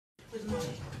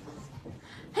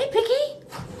Hey, Picky!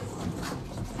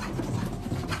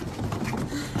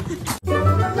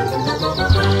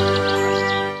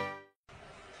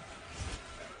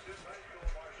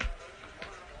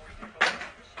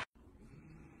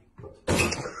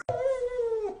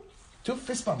 Do a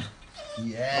fist bump.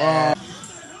 Yeah.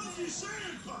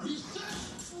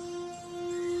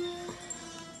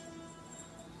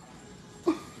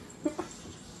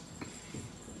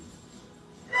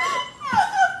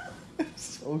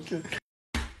 So good.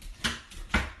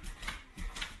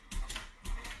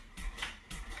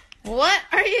 What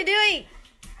are you doing?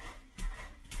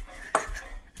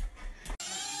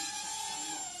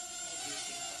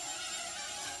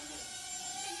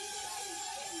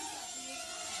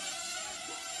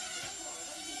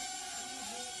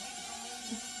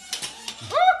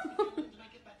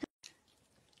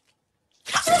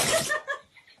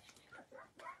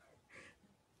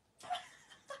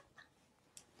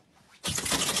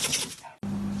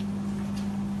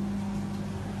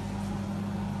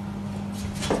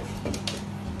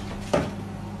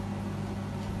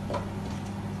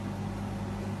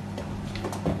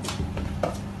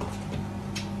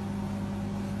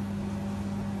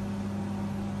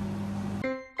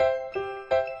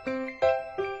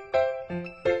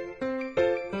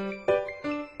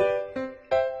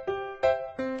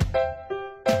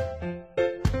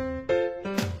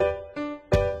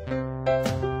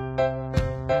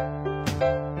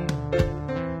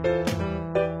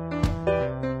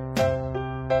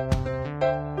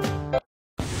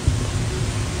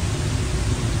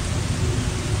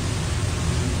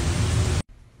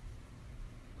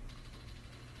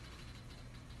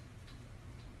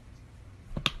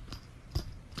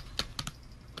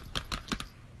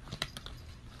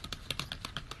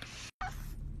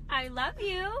 I love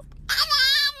you.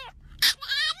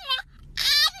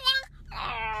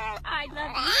 I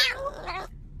love you.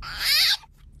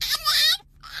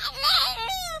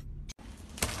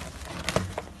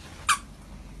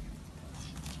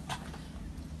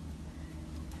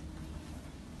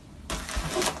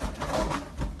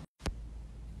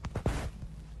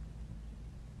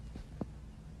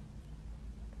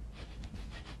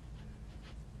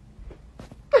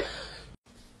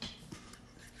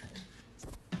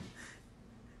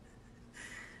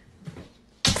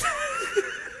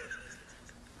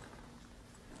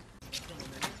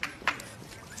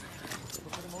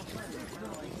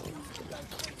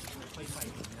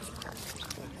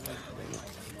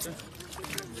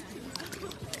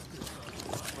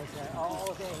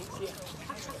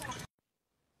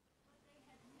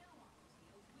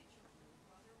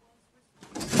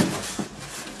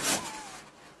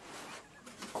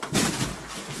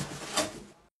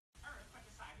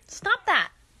 Stop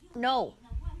that. No.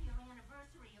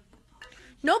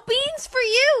 No beans for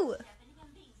you.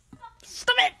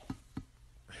 Stop it.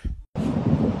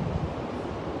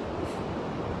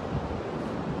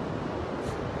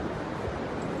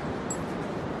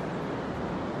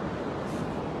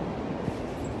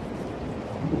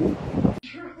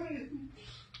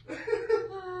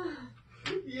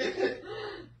 Yeah.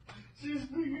 She's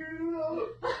figuring it out.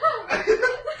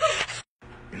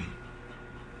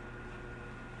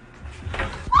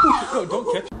 No,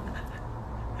 don't catch.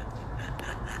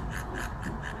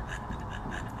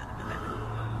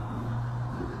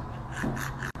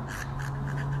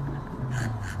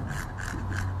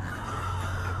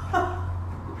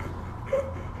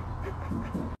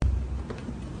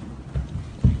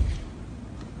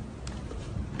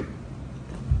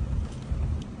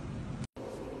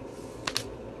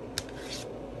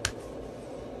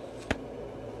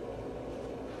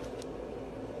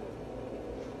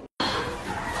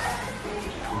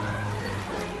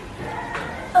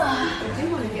 I do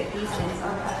want to get these things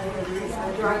on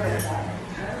the driver.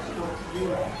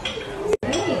 We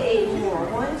need 8 more.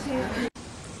 1, 2, 3.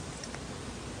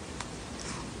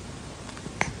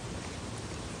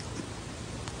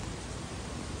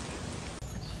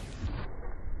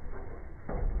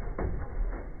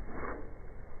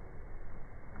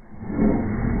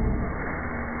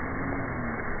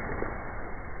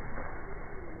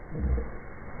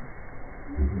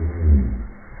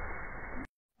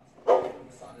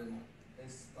 They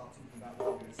start talking about what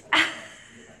we're going to say to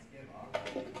get back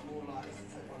together. More like, let's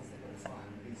take one step at a time.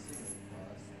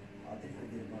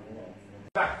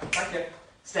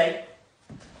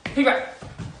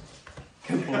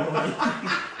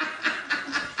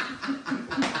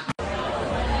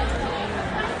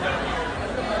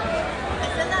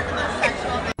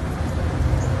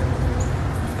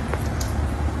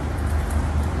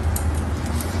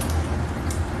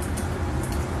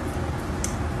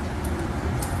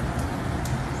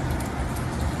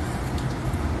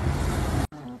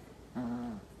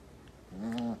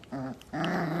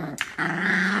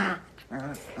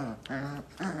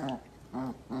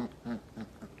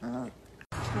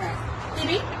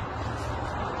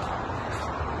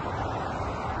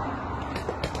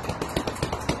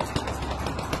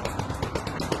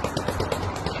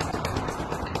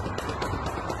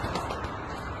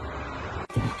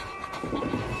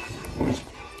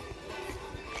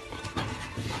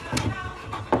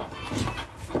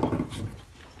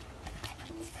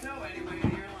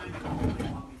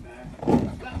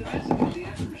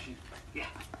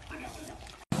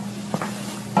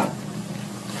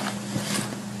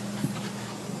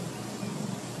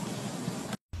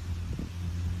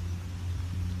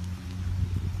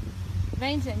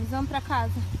 Vem, James, vamos pra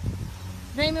casa.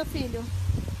 Vem, meu filho.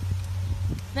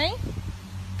 Vem.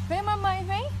 Vem, mamãe,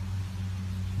 vem.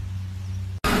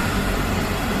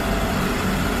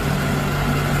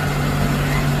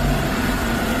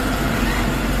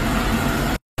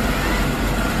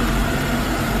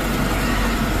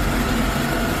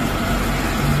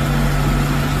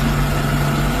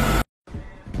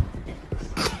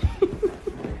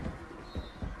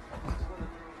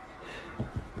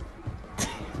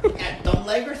 Got dumb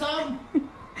leg or something?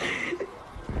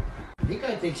 He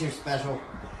guy thinks you're special.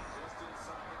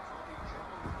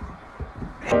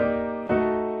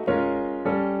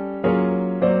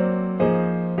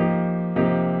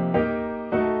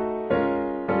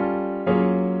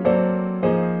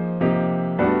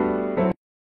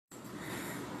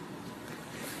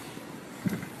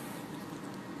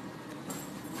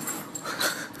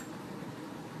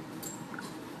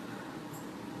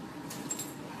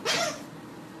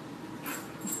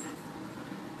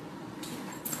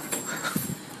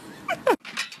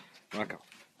 Rocco.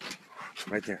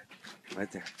 Right there.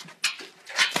 Right there.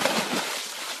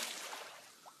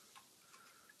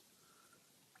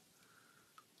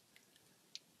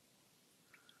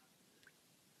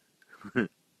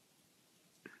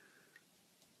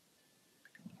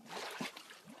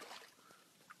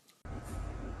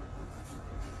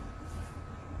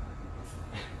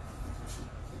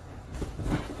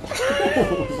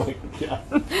 Oh my god.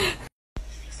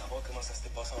 Savoir comment ça s'était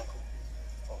passé en cours.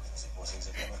 Oh, ça s'est passé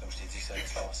exactement comme je t'ai dit que ça allait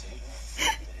se passer.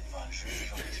 D'aller devant le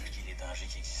juge, on a expliqué les dangers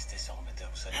qui existaient si on remettait à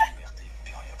vous à la liberté.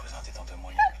 Puis on lui a présenté ton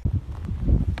témoignage.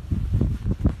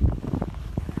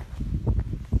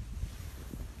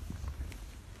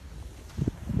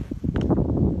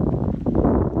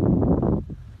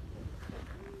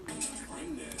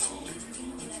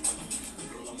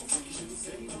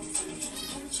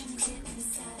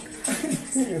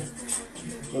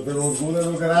 No te lo juro,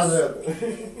 no gracias.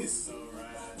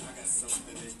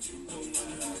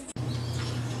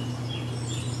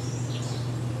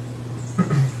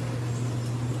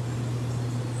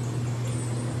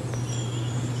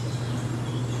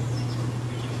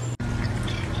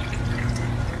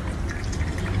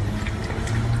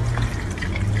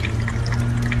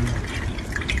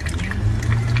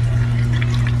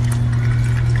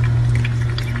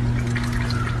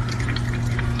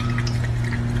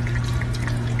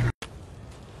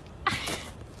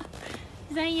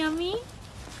 Is that yummy?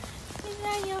 Is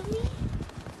that yummy?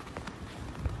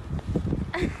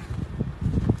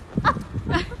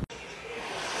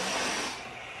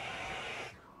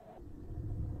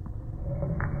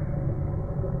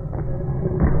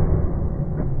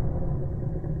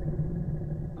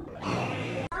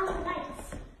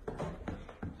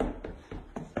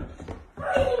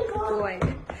 Boy.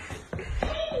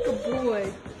 Good boy.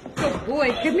 Good boy.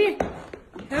 Come here.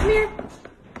 Come here.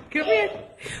 Come here.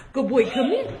 Good boy. Come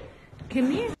here.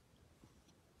 Come here.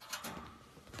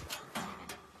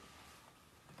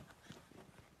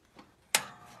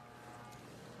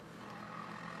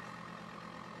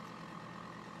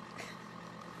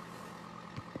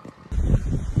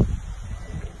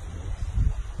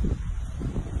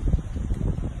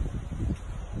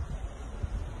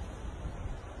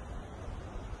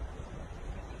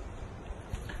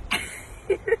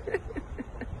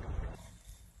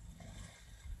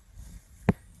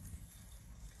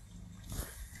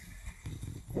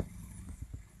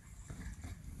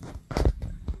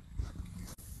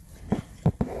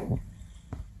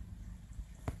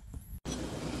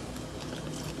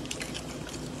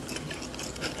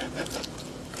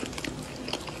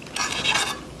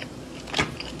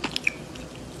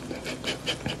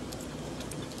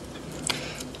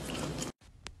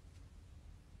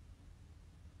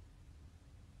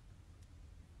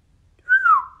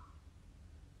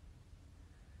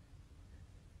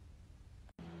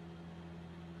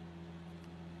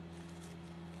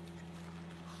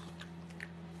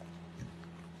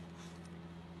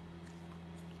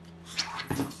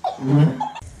 Mm-hmm.